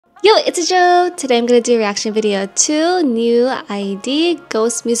Yo, it's 𝐻𝐿. Today I'm gonna do a reaction video to new ID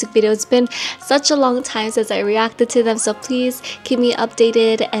Ghost music video. It's been such a long time since I reacted to them, so please keep me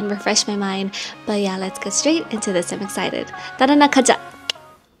updated and refresh my mind. But yeah, let's get straight into this. I'm excited. Tara na 가자.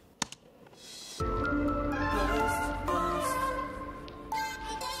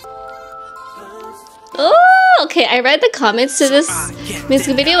 Oh, okay. I read the comments to this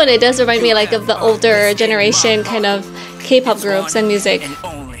music video, and it does remind me like of the older generation kind of K-pop groups and music.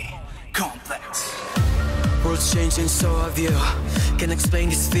 World's changing, so have you. Can't explain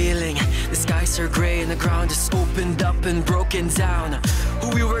this feeling. The skies are gray and the ground is opened up and broken down.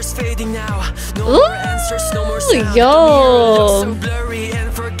 Who we were is fading now. No more answers, no more sound. Yo, so blurry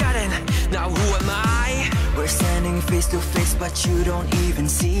and forgotten. Now who am I? We're standing face to face, but you don't even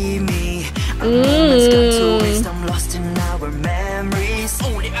see me. Moments got to waste. I'm lost in our memories.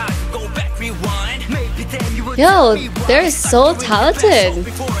 Only I go back, rewind. Maybe then you would. Yo, they're so talented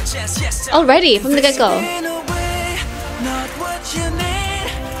already from the get-go.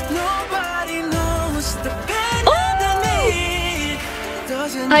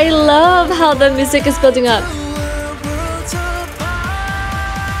 I love how the music is building up.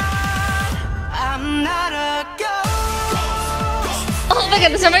 Oh my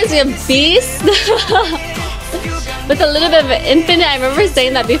god, this reminds me of Beast. With a little bit of Infinite. I remember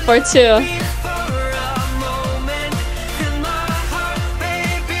saying that before too.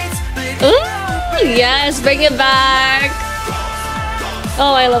 Ooh, yes, bring it back.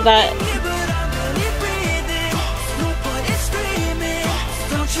 Oh, I love that.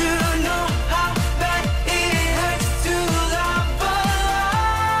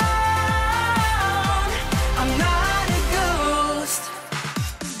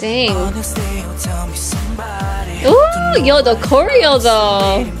 Dang. Ooh, yo, the choreo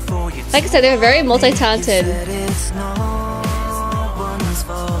though. Like I said, they're very multi-talented.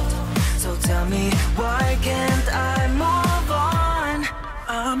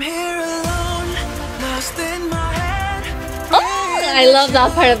 Oh, I love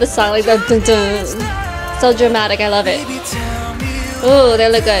that part of the song, like the dun dun. So dramatic, I love it. Ooh, they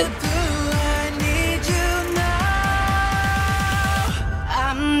look good.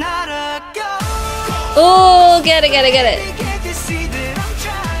 Oh, get it.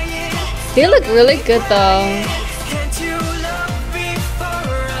 They look really good though.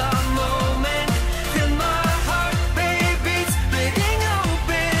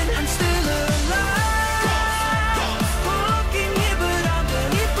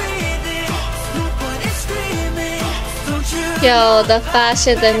 Yo, the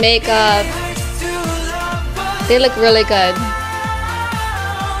fashion, the makeup, they look really good.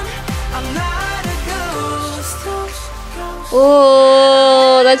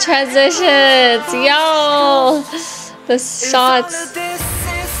 Oh, the transitions, yo, the shots.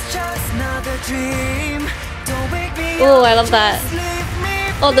 Oh, I love that.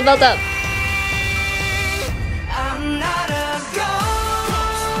 Oh, the build up.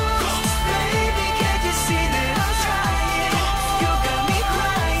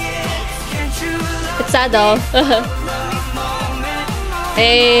 It's sad though.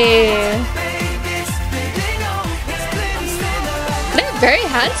 Hey. Very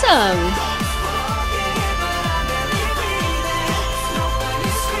handsome.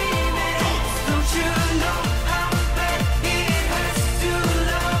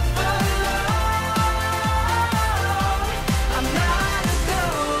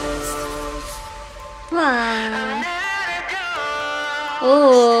 Wow.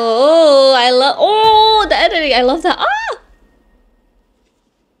 Oh, I love. Oh, the editing. I love that. Ah.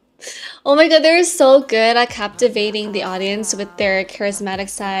 Oh my god, they're so good at captivating the audience with their charismatic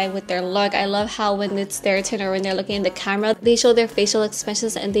side, with their look. I love how when it's their turn or when they're looking in the camera, they show their facial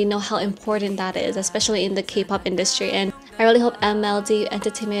expressions and they know how important that is, especially in the K-pop industry. And I really hope MLD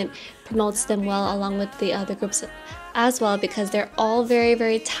Entertainment promotes them well along with the other groups as well, because they're all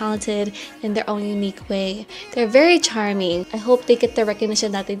very talented in their own unique way. They're very charming. I hope they get the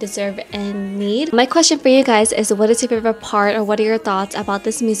recognition that they deserve and need. My question for you guys is, what is your favorite part, or what are your thoughts about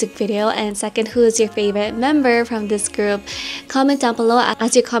this music video? And second, who is your favorite member from this group? Comment down below,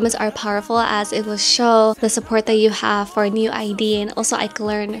 as your comments are powerful, as it will show the support that you have for new ID, and also I can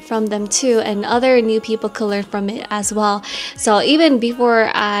learn from them too, and other new people could learn from it as well. So even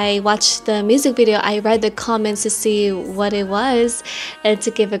before I watched the music video, I read the comments to see what it was and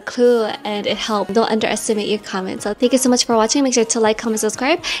to give a clue, and it helped. Don't underestimate your comments. So thank you so much for watching. Make sure to like, comment,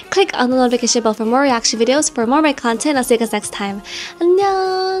 subscribe, click on the notification bell for more reaction videos, for more of my content. I'll see you guys next time.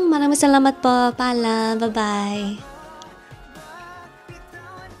 안녕! 마raming salamat po. Paalam. Bye-bye.